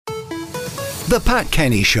The Pat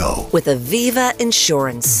Kenny Show with Aviva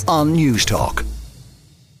Insurance on News Talk.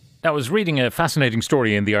 I was reading a fascinating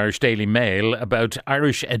story in the Irish Daily Mail about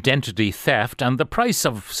Irish identity theft, and the price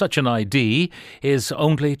of such an ID is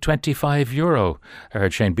only €25. I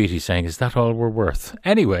heard Shane Beattie saying, is that all we're worth?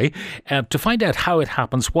 Anyway, to find out how it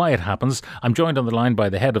happens, why it happens, I'm joined on the line by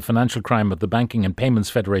the head of financial crime at the Banking and Payments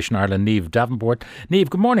Federation Ireland, Niamh Davenport. Niamh,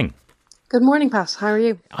 good morning. Good morning, Pat. How are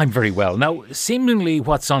you? I'm very well. Now, seemingly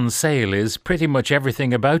what's on sale is pretty much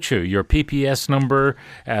everything about you. Your PPS number,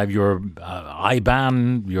 your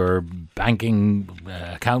IBAN, your banking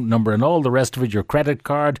account number and all the rest of it, your credit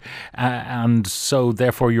card. And so,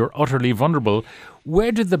 therefore, you're utterly vulnerable.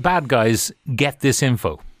 Where did the bad guys get this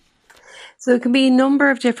info? So it can be a number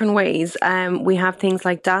of different ways. We have things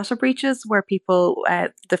like data breaches where people,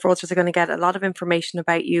 the fraudsters are going to get a lot of information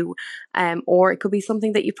about you, or it could be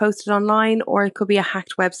something that you posted online, or it could be a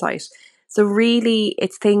hacked website. So really,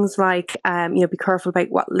 it's things like, be careful about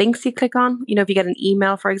what links you click on. If you get an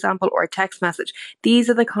email, for example, or a text message, these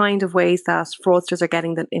are the kind of ways that fraudsters are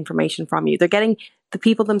getting the information from you. They're getting the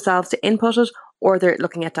people themselves to input it, or they're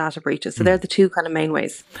looking at data breaches. So they're the two kind of main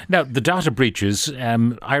ways. Now, the data breaches,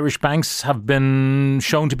 Irish banks have been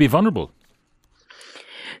shown to be vulnerable.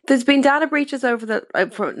 There's been data breaches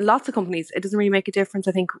for lots of companies. It doesn't really make a difference,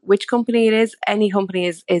 I think, which company it is. Any company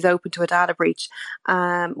is open to a data breach.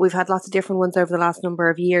 We've had lots of different ones over the last number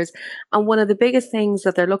of years. And one of the biggest things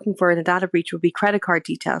that they're looking for in a data breach would be credit card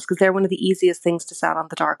details, because they're one of the easiest things to sell on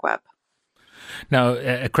the dark web. Now,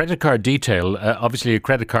 a credit card detail, obviously a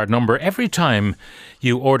credit card number, every time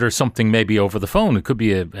you order something maybe over the phone, it could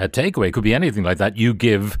be a takeaway, it could be anything like that, you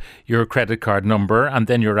give your credit card number and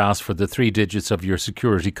then you're asked for the 3 digits of your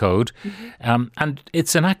security code. And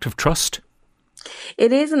it's an act of trust.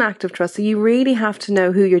 It is an act of trust. So you really have to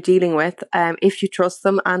know who you're dealing with, if you trust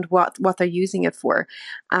them and what they're using it for.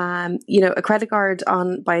 A credit card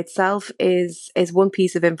by itself is one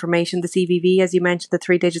piece of information. The CVV, as you mentioned, the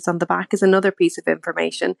 3 digits on the back is another piece of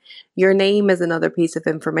information. Your name is another piece of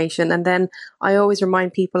information. And then I always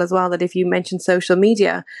remind people as well that if you mention social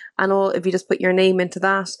media if you just put your name into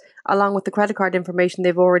that, along with the credit card information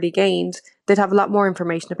they've already gained, they'd have a lot more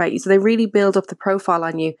information about you. So they really build up the profile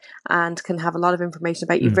on you and can have a lot of information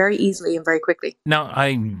about you very easily and very quickly. Now,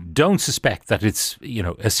 I don't suspect that it's,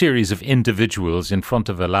 a series of individuals in front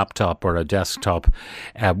of a laptop or a desktop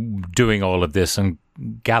doing all of this and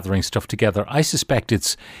gathering stuff together. I suspect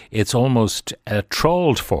it's almost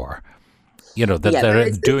trawled for.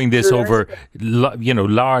 They're doing this over,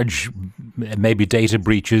 large, maybe data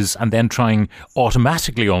breaches and then trying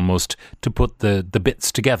automatically almost to put the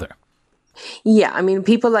bits together. Yeah, I mean,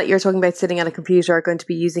 people that you're talking about sitting at a computer are going to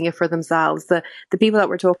be using it for themselves. The people that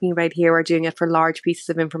we're talking about here are doing it for large pieces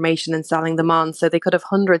of information and selling them on. So they could have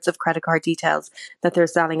hundreds of credit card details that they're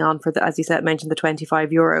selling on for, as you said, mentioned, the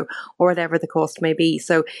 €25 or whatever the cost may be.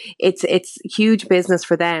 So it's huge business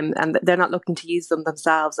for them, and they're not looking to use them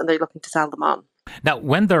themselves, and they're looking to sell them on. Now,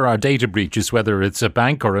 when there are data breaches, whether it's a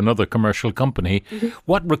bank or another commercial company,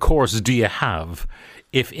 what recourse do you have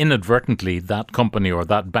if inadvertently that company or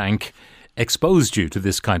that bank exposed you to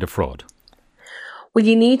this kind of fraud? Well,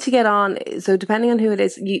 you need to get on. So depending on who it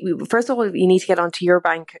is, first of all, you need to get onto your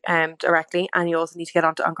bank directly, and you also need to get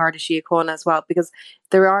onto An Garda Síochána as well, because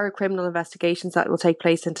there are criminal investigations that will take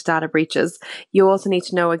place into data breaches. You also need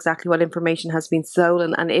to know exactly what information has been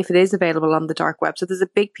stolen and if it is available on the dark web. So there's a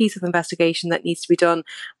big piece of investigation that needs to be done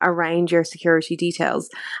around your security details.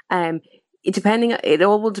 It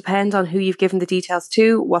all will depend on who you've given the details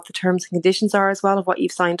to, what the terms and conditions are as well of what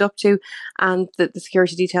you've signed up to, and the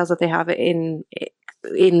security details that they have in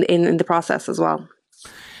the process as well.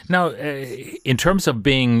 Now, in terms of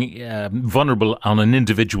being vulnerable on an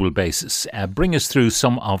individual basis, bring us through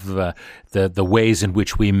some of the ways in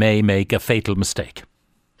which we may make a fatal mistake.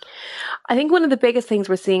 I think one of the biggest things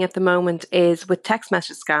we're seeing at the moment is with text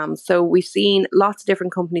message scams. So we've seen lots of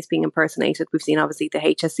different companies being impersonated. We've seen obviously the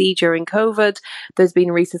HSE during COVID. There's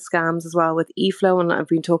been recent scams as well with eFlow, and I've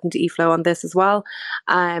been talking to eFlow on this as well.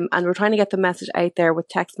 And we're trying to get the message out there with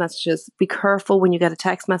text messages. Be careful when you get a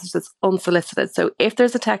text message that's unsolicited. So if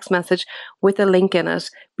there's a text message with a link in it,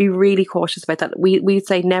 be really cautious about that. We'd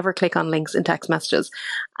say never click on links in text messages.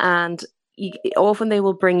 And often they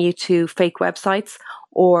will bring you to fake websites,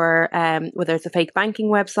 or whether it's a fake banking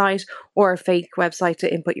website or a fake website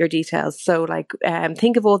to input your details. So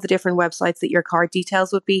think of all the different websites that your card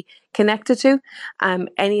details would be connected to.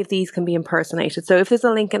 Any of these can be impersonated. So if there's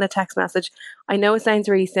a link in a text message, I know it sounds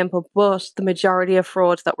really simple, but the majority of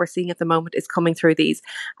fraud that we're seeing at the moment is coming through these.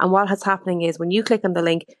 And what is happening is when you click on the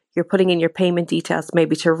link, you're putting in your payment details,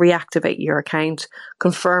 maybe to reactivate your account,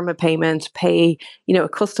 confirm a payment, pay, a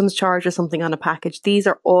customs charge or something on a package. These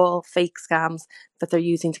are all fake scams that they're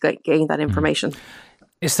using to gain that information.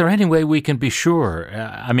 Is there any way we can be sure?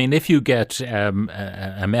 If you get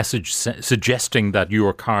a message suggesting that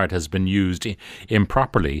your card has been used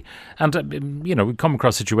improperly, and, we come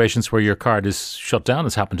across situations where your card is shut down.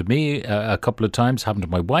 It's happened to me a couple of times, happened to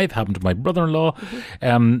my wife, happened to my brother-in-law,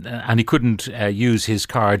 and he couldn't use his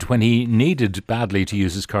card when he needed badly to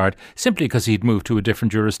use his card simply because he'd moved to a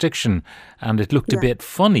different jurisdiction. And it looked a bit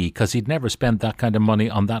funny because he'd never spent that kind of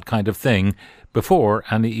money on that kind of thing before,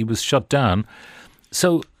 and he was shut down.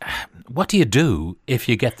 So what do you do if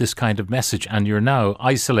you get this kind of message and you're now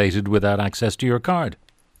isolated without access to your card?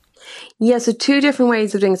 Yeah, so two different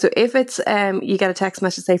ways of doing it. So if it's you get a text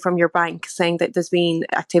message, say, from your bank saying that there's been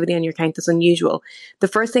activity on your account that's unusual, the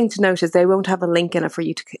first thing to note is they won't have a link in it for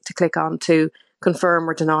you to click on to confirm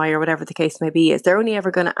or deny or whatever the case may be. They're only ever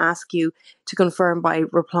going to ask you to confirm by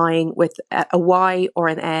replying with a Y or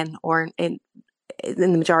an N, or in the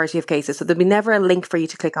majority of cases. So there'll be never a link for you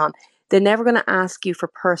to click on. They're never going to ask you for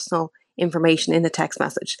personal information in the text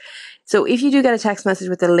message. So if you do get a text message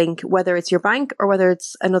with a link, whether it's your bank or whether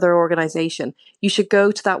it's another organization, you should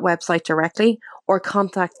go to that website directly or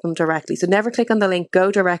contact them directly. So never click on the link,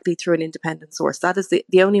 go directly through an independent source. That is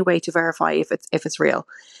the only way to verify if it's real.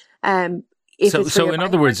 So in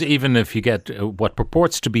other words, even if you get what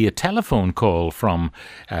purports to be a telephone call from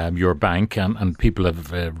your bank, and people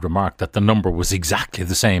have remarked that the number was exactly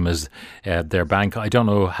the same as their bank, I don't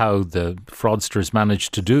know how the fraudsters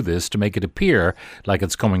managed to do this, to make it appear like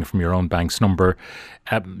it's coming from your own bank's number.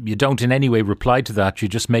 You don't in any way reply to that. You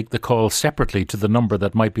just make the call separately to the number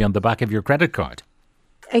that might be on the back of your credit card.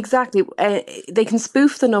 Exactly. They can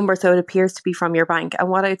spoof the number so it appears to be from your bank. And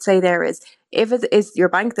what I'd say there is, if it is your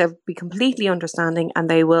bank, they'll be completely understanding and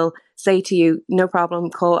they will say to you, no problem,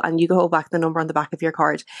 call, and you can hold back the number on the back of your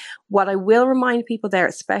card. What I will remind people there,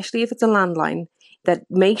 especially if it's a landline, that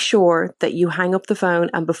make sure that you hang up the phone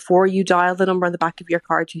and before you dial the number on the back of your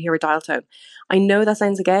card, you hear a dial tone. I know that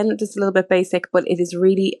sounds, again, just a little bit basic, but it is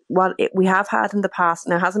really what we have had in the past.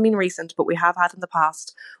 Now, it hasn't been recent, but we have had in the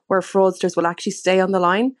past where fraudsters will actually stay on the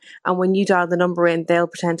line. And when you dial the number in, they'll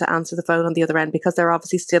pretend to answer the phone on the other end because they're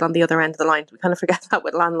obviously still on the other end of the line. We kind of forget that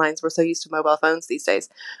with landlines. We're so used to mobile phones these days.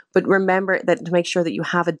 But remember that to make sure that you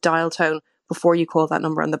have a dial tone before you call that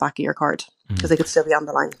number on the back of your card, because they could still be on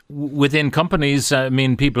the line. Within companies,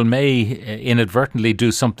 people may inadvertently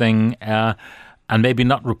do something and maybe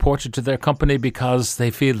not report it to their company because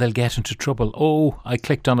they feel they'll get into trouble. Oh, I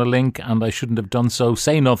clicked on a link and I shouldn't have done so.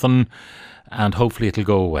 Say nothing and hopefully it'll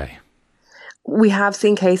go away. We have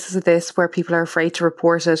seen cases of this where people are afraid to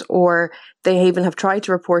report it, or they even have tried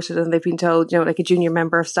to report it and they've been told, like a junior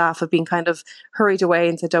member of staff have been kind of hurried away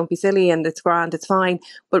and said, don't be silly and it's grand, it's fine.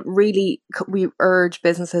 But really, we urge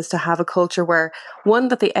businesses to have a culture where, one,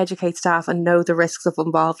 that they educate staff and know the risks of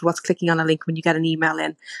involved, what's clicking on a link when you get an email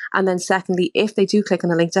in. And then secondly, if they do click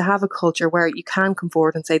on a link, to have a culture where you can come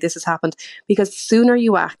forward and say, this has happened, because the sooner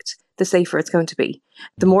you act, the safer it's going to be.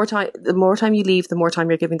 The more time you leave, the more time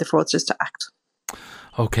you're giving the fraudsters to act.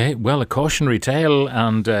 Okay, well, a cautionary tale,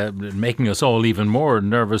 and making us all even more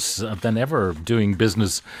nervous than ever doing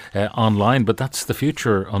business online, but that's the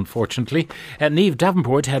future, unfortunately. Niamh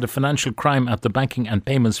Davenport, Head of Financial Crime at the Banking and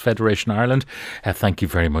Payments Federation Ireland, thank you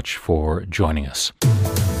very much for joining us.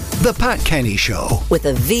 The Pat Kenny Show with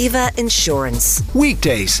Aviva Insurance.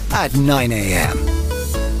 Weekdays at 9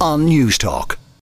 a.m. on News Talk.